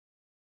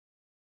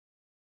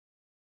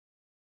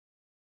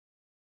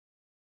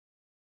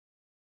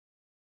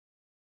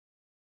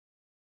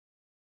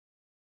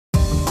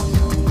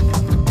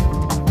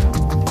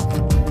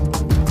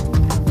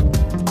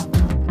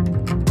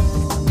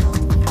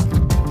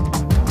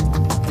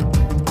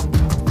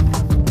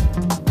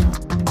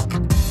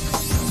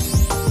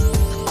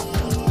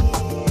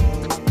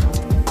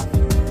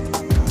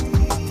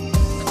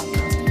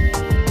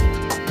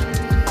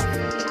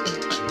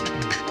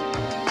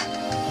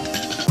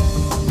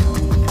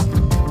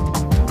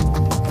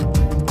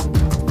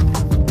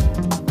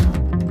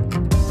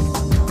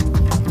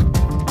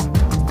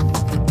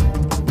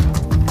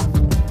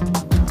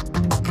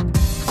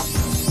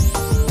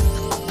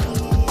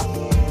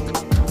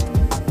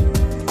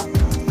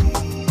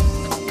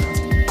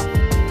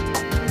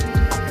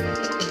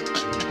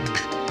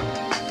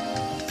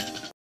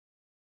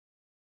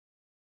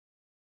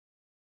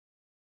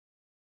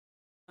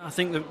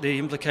think that the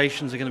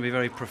implications are going to be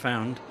very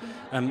profound.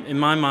 In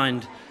my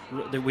mind,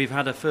 that we've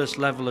had a first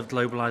level of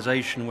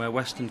globalization where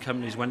Western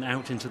companies went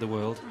out into the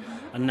world,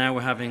 and now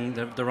we're having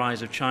the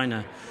rise of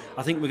China.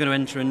 I think we're going to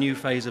enter a new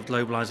phase of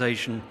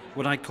globalization,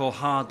 what I call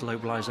hard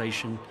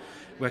globalization,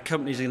 where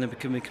companies are going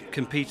to be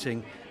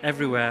competing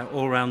everywhere,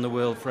 all around the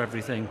world for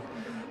everything.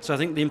 So I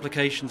think the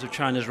implications of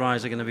China's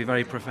rise are going to be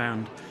very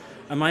profound.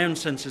 And my own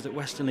sense is that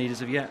Western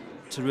leaders have yet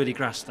to really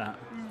grasp that.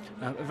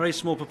 A very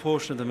small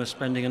proportion of them are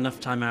spending enough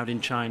time out in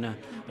China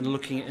and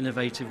looking at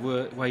innovative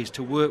ways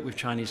to work with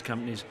Chinese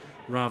companies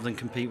rather than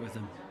compete with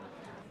them.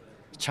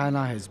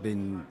 China has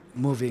been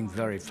moving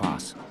very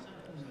fast,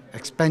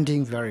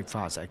 expanding very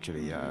fast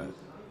actually,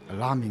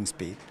 alarming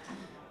speed,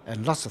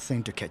 and lots of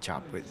things to catch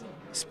up with,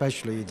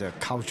 especially the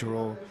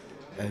cultural,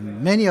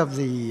 and many of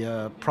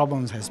the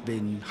problems has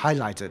been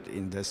highlighted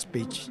in the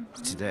speech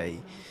today.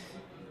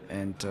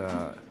 And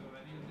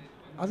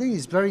I think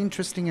it's very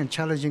interesting and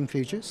challenging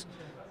futures,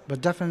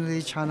 but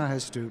definitely China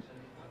has to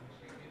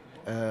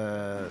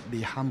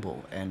be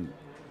humble, and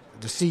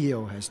the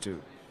CEO has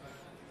to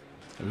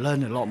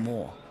learn a lot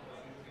more.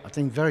 I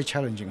think very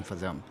challenging for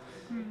them.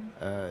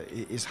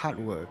 It's hard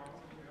work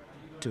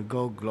to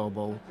go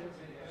global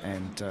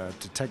and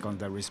to take on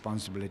the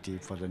responsibility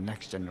for the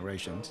next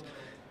generations,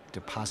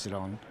 to pass it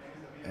on.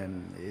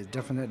 And it's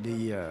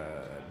definitely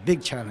a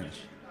big challenge,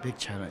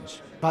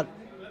 but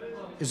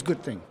it's a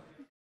good thing.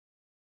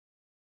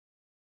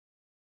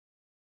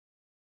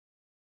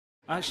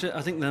 Actually,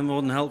 I think they're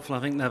more than helpful. I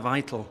think they're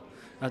vital.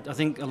 I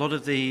think a lot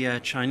of the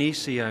Chinese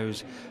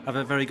CEOs have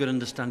a very good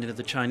understanding of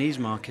the Chinese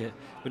market,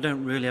 but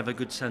don't really have a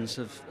good sense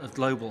of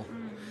global.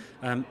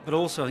 But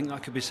also I think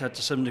that could be said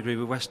to some degree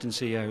with Western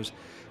CEOs.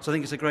 So I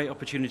think it's a great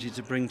opportunity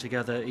to bring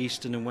together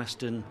Eastern and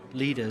Western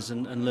leaders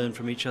and learn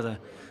from each other.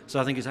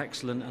 So I think it's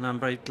excellent, and I'm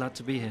very glad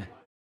to be here.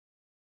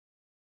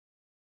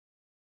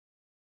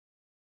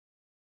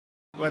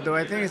 What do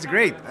I think? It's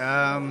great.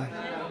 A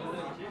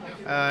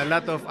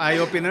lot of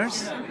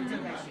eye-openers,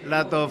 a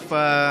lot of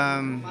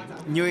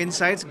new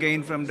insights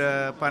gained from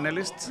the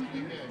panelists.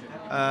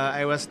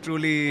 I was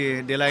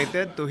truly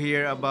delighted to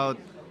hear about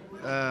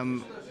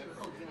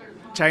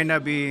China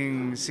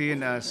being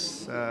seen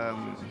as a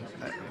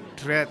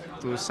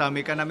threat to some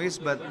economies,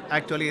 but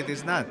actually it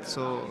is not.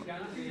 So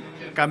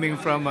coming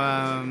from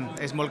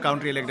a small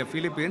country like the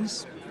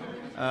Philippines,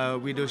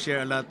 we do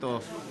share a lot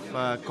of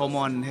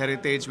common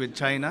heritage with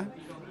China,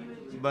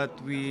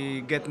 but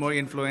we get more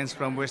influence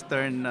from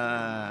Western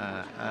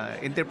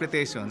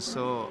interpretations.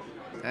 So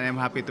I'm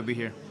happy to be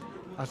here.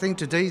 I think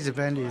today's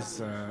event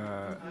is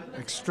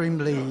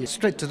extremely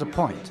straight to the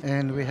point,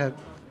 and we have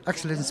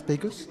excellent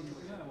speakers.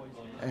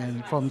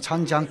 And from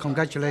Changjiang,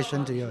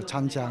 congratulations to your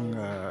Changjiang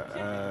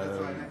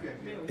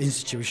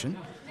institution.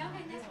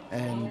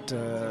 And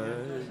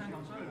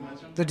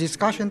the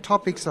discussion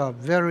topics are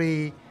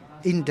very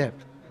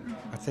in-depth,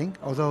 I think,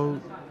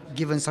 although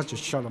given such a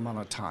short amount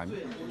of time,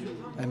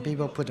 and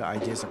people put the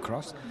ideas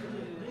across.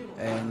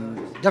 And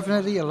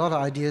definitely a lot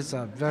of ideas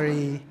are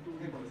very,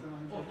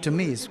 to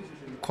me, it's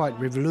quite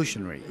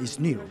revolutionary, it's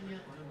new.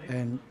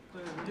 And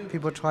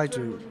people try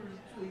to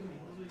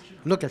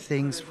look at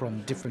things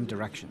from different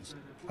directions.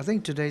 I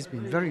think today's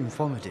been very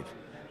informative,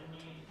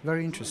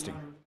 very interesting.